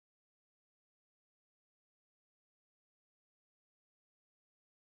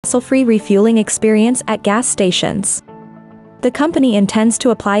hassle-free refueling experience at gas stations. The company intends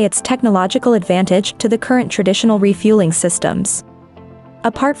to apply its technological advantage to the current traditional refueling systems.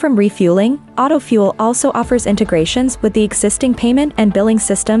 Apart from refueling, AutoFuel also offers integrations with the existing payment and billing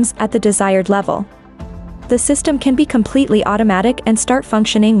systems at the desired level. The system can be completely automatic and start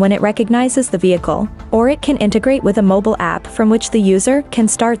functioning when it recognizes the vehicle, or it can integrate with a mobile app from which the user can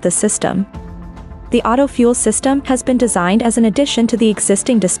start the system. The AutoFuel system has been designed as an addition to the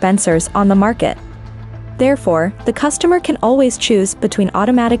existing dispensers on the market. Therefore, the customer can always choose between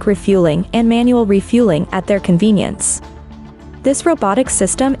automatic refueling and manual refueling at their convenience. This robotic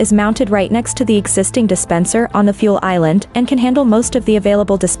system is mounted right next to the existing dispenser on the fuel island and can handle most of the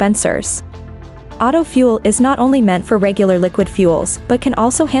available dispensers. AutoFuel is not only meant for regular liquid fuels but can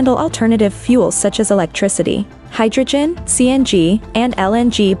also handle alternative fuels such as electricity, hydrogen, CNG, and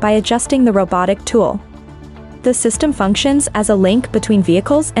LNG by adjusting the robotic tool. The system functions as a link between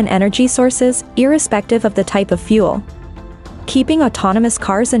vehicles and energy sources, irrespective of the type of fuel. Keeping autonomous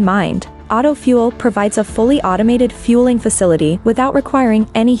cars in mind, AutoFuel provides a fully automated fueling facility without requiring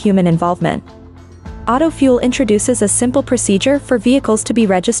any human involvement. AutoFuel introduces a simple procedure for vehicles to be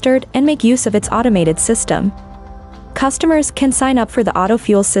registered and make use of its automated system. Customers can sign up for the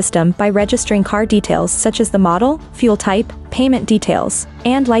AutoFuel system by registering car details such as the model, fuel type, payment details,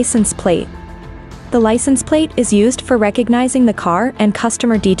 and license plate. The license plate is used for recognizing the car and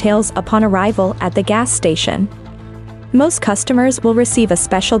customer details upon arrival at the gas station. Most customers will receive a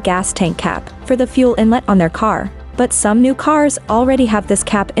special gas tank cap for the fuel inlet on their car, but some new cars already have this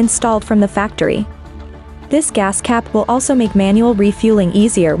cap installed from the factory. This gas cap will also make manual refueling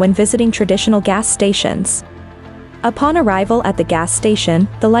easier when visiting traditional gas stations. Upon arrival at the gas station,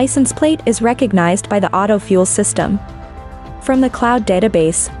 the license plate is recognized by the AutoFuel system. From the cloud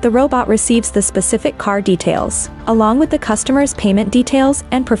database, the robot receives the specific car details, along with the customer's payment details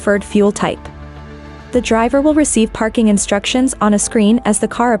and preferred fuel type. The driver will receive parking instructions on a screen as the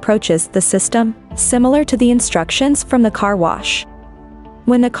car approaches the system, similar to the instructions from the car wash.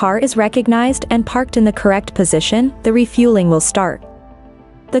 When the car is recognized and parked in the correct position, the refueling will start.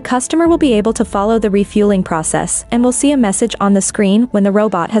 The customer will be able to follow the refueling process and will see a message on the screen when the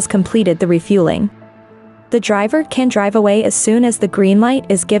robot has completed the refueling. The driver can drive away as soon as the green light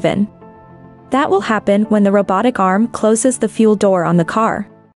is given. That will happen when the robotic arm closes the fuel door on the car.